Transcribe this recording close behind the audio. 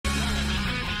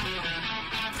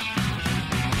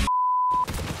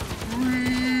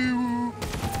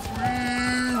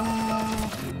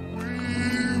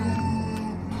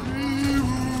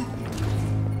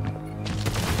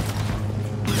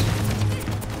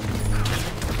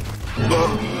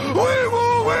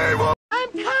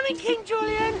I'm coming, King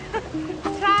Julian.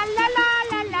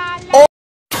 Tra-la-la-la-la-la.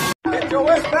 Get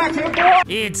your ass back here, boy!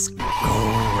 It's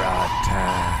Gora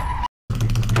time.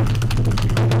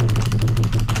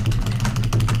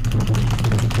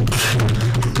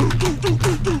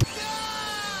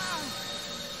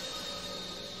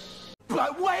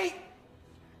 But wait!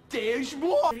 There's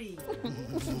more! 3, 2,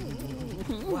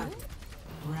 1.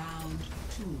 Round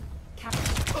 2.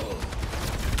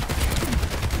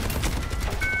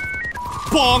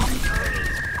 Bonk!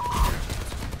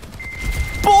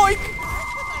 Boink!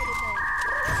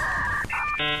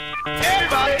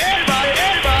 Everybody, everybody,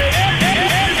 everybody,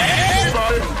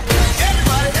 everybody,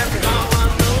 every now I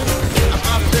know.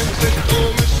 I'm since you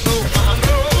told me so, I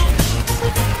know.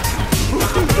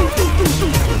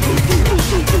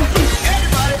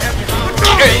 Everybody, every now I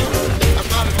know.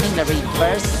 In the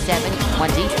reverse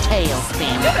 720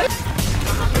 tailspin.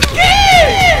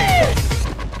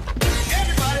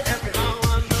 Everybody, every now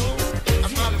I know.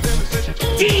 I'm not since you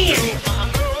told me so, I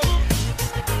know.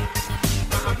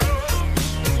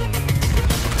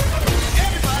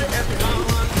 Everybody, every now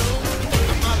I know.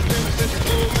 I'm not since you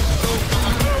told me so, I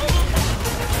know.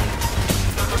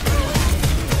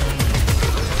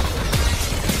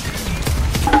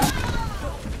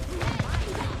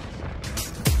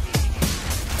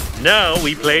 Now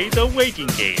we play the waiting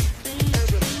game.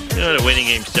 No, the waiting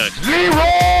game sucks.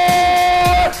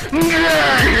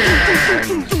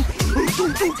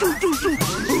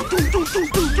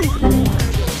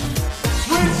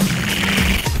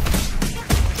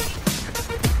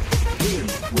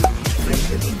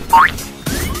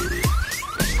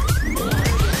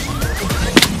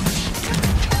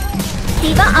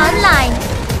 Diva Online.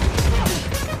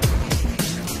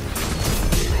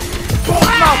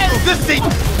 This thing!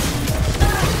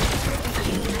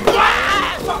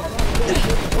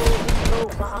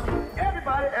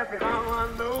 Everybody, every now I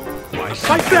know.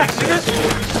 Fight back, nigga!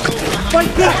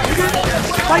 Fight back, nigga!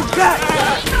 Fight back!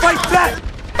 Fight back!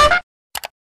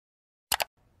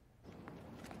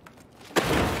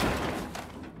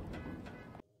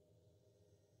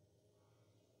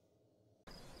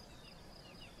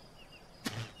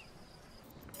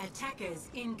 Attackers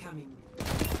incoming.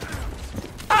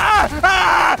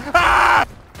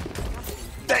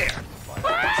 There!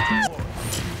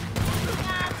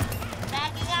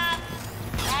 Backing up.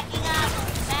 Backing up.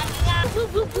 Backing up.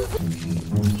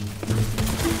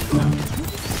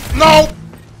 No!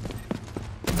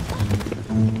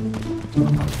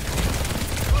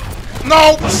 No!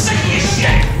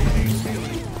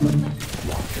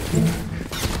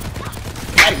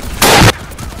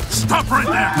 Stop right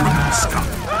there, criminal scum!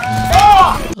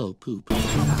 Oh, poop.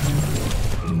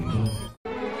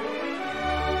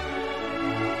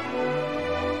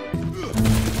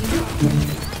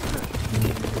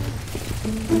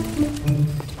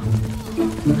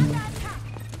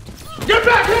 Get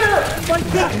back here! Fight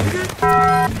back, nigga!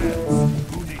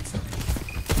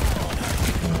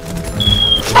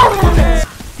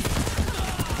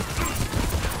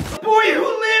 The boy who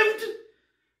lived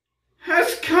has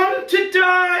come to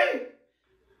die.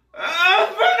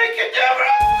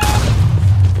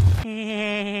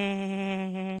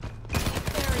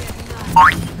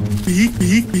 Beak,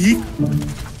 beak, beak.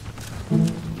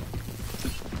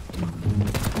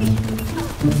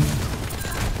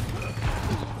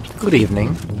 Good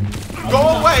evening. Go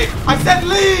away! I said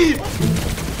leave!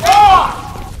 Oh!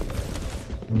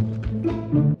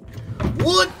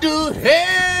 What the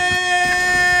hell?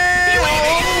 Oh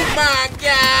my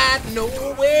God! No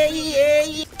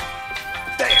way!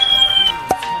 There!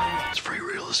 It's free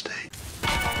real estate.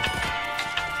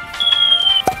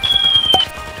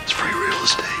 It's free real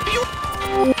estate.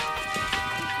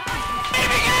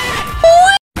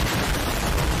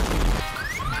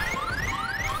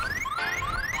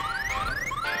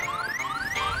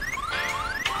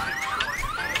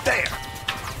 There!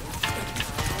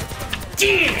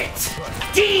 Damn it!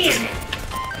 Damn it!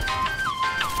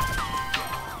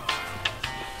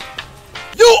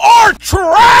 You are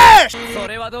trash!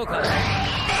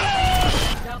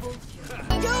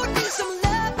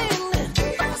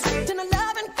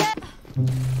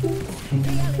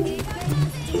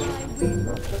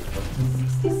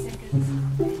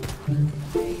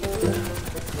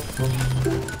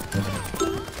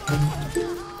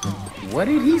 What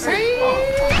did he say?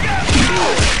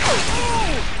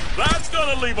 That's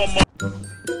gonna leave a mark.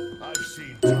 I've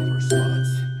seen tougher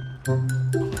spots.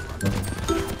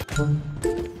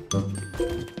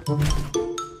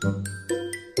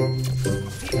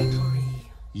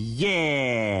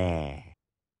 Yeah.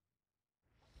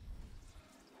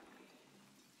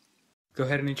 Go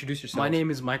ahead and introduce yourself. My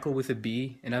name is Michael with a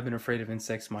B, and I've been afraid of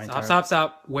insects my entire Stop, stop,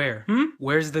 stop. Where?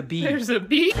 Where's the bee? There's a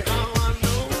bee? All I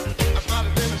know, I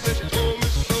started living since you told me